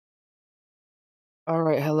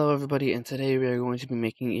Alright, hello everybody, and today we are going to be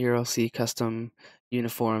making ERLC custom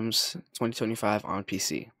uniforms 2025 on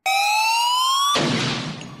PC.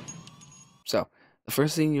 So, the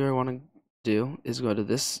first thing you want to do is go to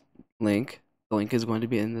this link. The link is going to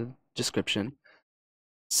be in the description.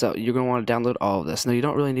 So, you're going to want to download all of this. Now, you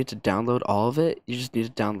don't really need to download all of it, you just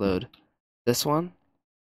need to download this one,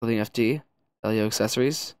 clothing FD, LEO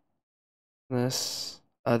accessories, this,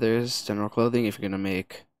 others, general clothing if you're going to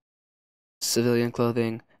make civilian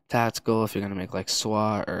clothing, tactical if you're gonna make like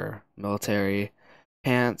SWAT or military,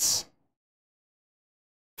 pants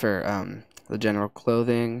for the general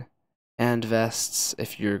clothing, and vests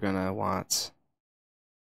if you're gonna want,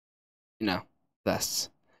 vests.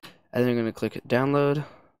 And then you're gonna click download.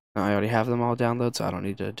 Now, I already have them all downloaded, so I don't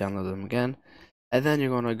need to download them again. And then you're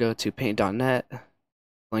gonna go to paint.net.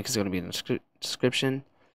 Link is gonna be in the description.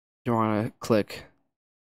 You wanna click.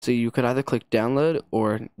 So you could either click download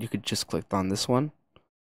or you could just click on this one.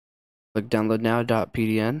 Click download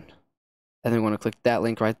now.pdn, and then you want to click that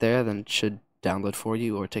link right there, then it should download for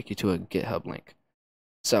you or take you to a GitHub link.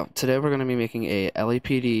 So today we're going to be making a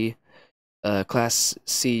LAPD Class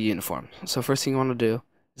C uniform. So first thing you want to do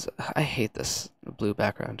is, I hate this blue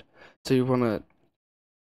background. So you want to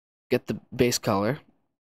get the base color.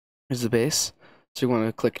 Here's the base. So you want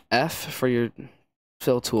to click F for your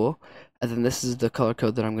fill tool, and then this is the color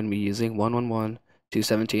code that I'm going to be using,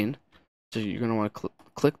 111217. So you're going to want to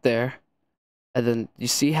click there, and then you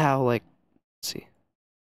see how, like, see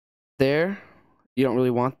there, you don't really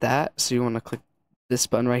want that, so you want to click this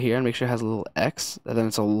button right here and make sure it has a little X, and then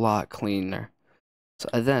it's a lot cleaner. So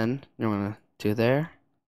then you want to do there.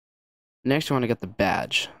 Next you want to get the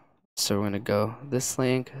badge. So we're going to go this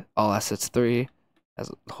link, all assets 3, has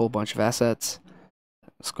a whole bunch of assets.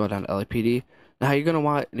 Let's go down to LAPD. Now how you're going to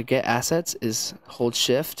want to get assets is hold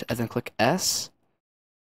shift and then click S.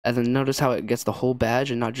 And then notice how it gets the whole badge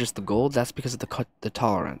and not just the gold. That's because of the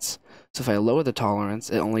tolerance. So if I lower the tolerance,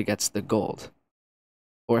 it only gets the gold.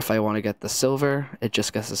 Or if I want to get the silver, it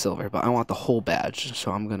just gets the silver. But I want the whole badge,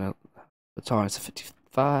 so I'm gonna put tolerance of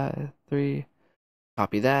 55, 3.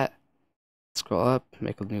 Copy that. Scroll up,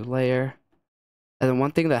 make a new layer. And then one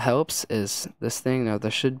thing that helps is this thing. Now there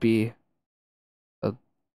should be a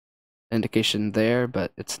indication there,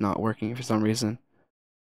 but it's not working for some reason.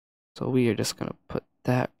 So we are just gonna put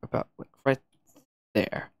that about like right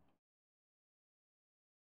there.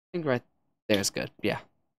 I think right there is good, yeah.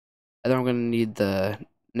 And then we're gonna need the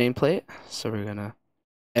nameplate, so we're gonna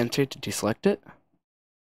enter to deselect it.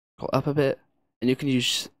 Go up a bit, and you can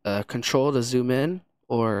use Control to zoom in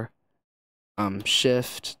or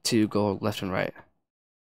Shift to go left and right.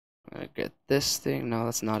 I'm gonna get this thing. No,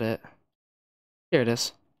 that's not it. Here it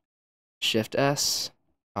is. Shift S,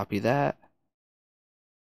 copy that,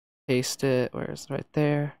 paste it. Where is it? Right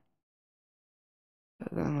there. And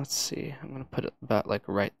then let's see. I'm gonna put it about like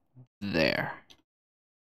right there.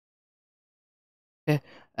 Okay,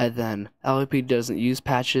 and then LAP doesn't use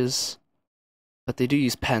patches, but they do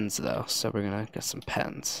use pens though, so we're gonna get some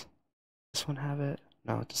pens. This one have it?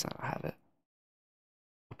 No, it does not have it.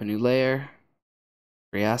 Open new layer,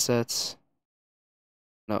 3 assets.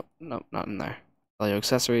 Nope, nope, not in there. LEO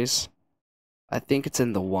accessories. I think it's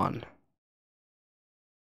in the 1.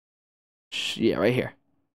 Yeah, right here.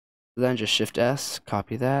 Then just Shift S,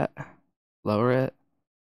 copy that, lower it.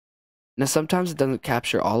 Now sometimes it doesn't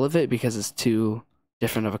capture all of it because it's too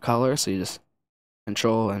different of a color, so you just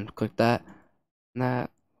Control and click that and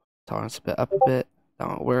that. Tolerance a bit up a bit. That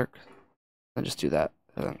won't work. Then just do that.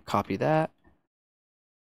 And then copy that.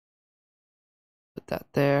 Put that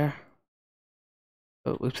there.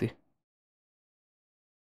 Oh, whoopsie.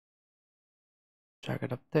 Drag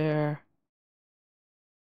it up there.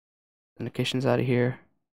 Indications out of here.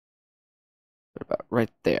 Put about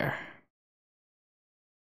right there.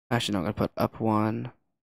 Actually, no, I'm gonna put up 1.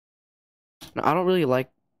 No, I don't really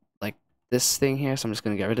like this thing here, so I'm just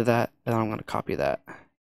gonna get rid of that, and then I'm gonna copy that.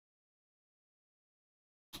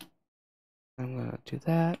 I'm gonna do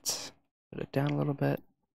that. Put it down a little bit.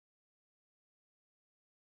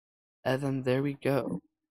 And then there we go.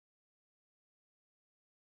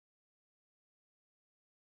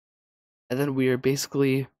 And then we are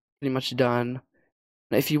basically pretty much done.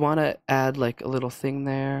 Now, if you want to add like a little thing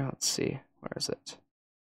there, let's see, where is it?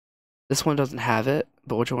 This one doesn't have it,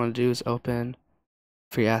 but what you want to do is open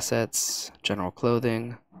free assets, general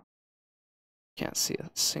clothing. Can't see a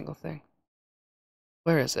single thing.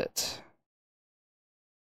 Where is it?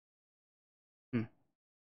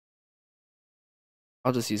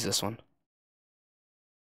 I'll just use this one.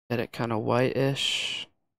 Get it kind of whitish.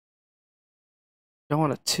 Don't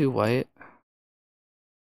want it too white.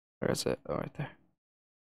 Where is it? Oh, right there.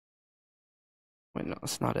 Wait, no,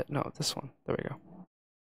 that's not it. No, this one. There we go.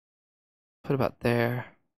 Put about there.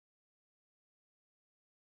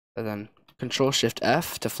 And then Control Shift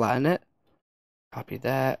F to flatten it. Copy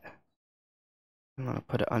that. I'm gonna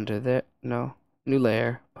put it under there. No, new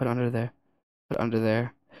layer. Put under there. Put under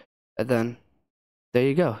there. And then there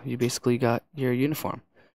you go. You basically got your uniform.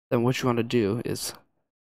 Then what you want to do is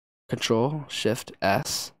Control Shift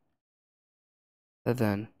S, and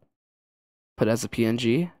then put it as a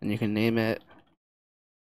PNG, and you can name it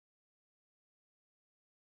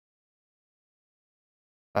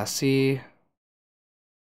Class C.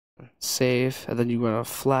 Save, and then you want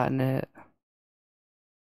to flatten it.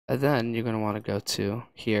 And then you're going to want to go to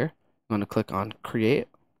here. I'm going to click on Create,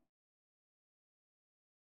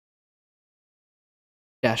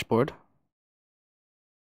 Dashboard,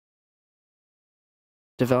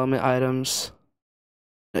 Development Items.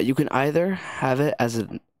 Now you can either have it as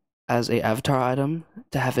a avatar item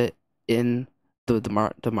to have it in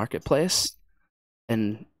the marketplace,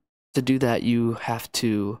 and to do that you have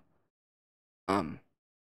to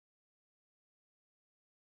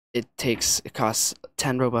it costs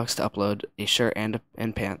 10 Robux to upload a shirt and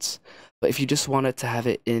pants. But if you just wanted to have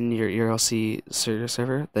it in your ERLC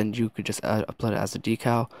server, then you could just upload it as a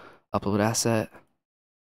decal, upload asset,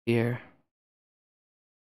 here,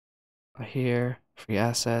 free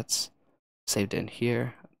assets, saved in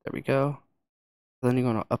here. There we go. Then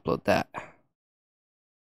you're going to upload that.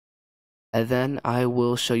 And then I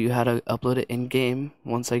will show you how to upload it in game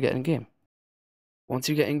once I get in game. Once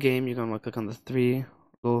you get in game, you're going to click on the three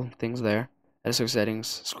little things there. Editor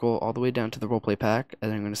settings, scroll all the way down to the roleplay pack,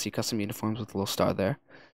 and then you're going to see custom uniforms with a little star there.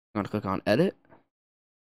 You're going to click on edit,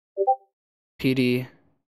 PD,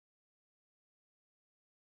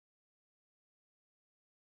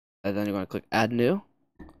 and then you're going to click add new.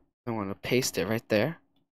 I'm going to paste it right there,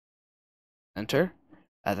 enter,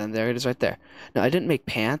 and then there it is right there. Now I didn't make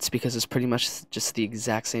pants because it's pretty much just the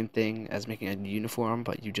exact same thing as making a uniform,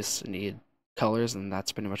 but you just need colors, and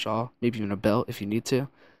that's pretty much all. Maybe even a belt if you need to.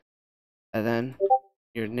 And then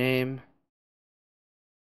your name,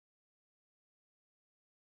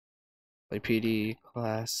 like PD,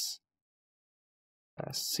 class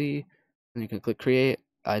C, and you can click create.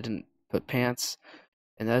 I didn't put pants,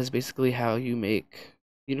 and that is basically how you make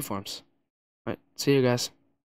uniforms. All right, see you guys.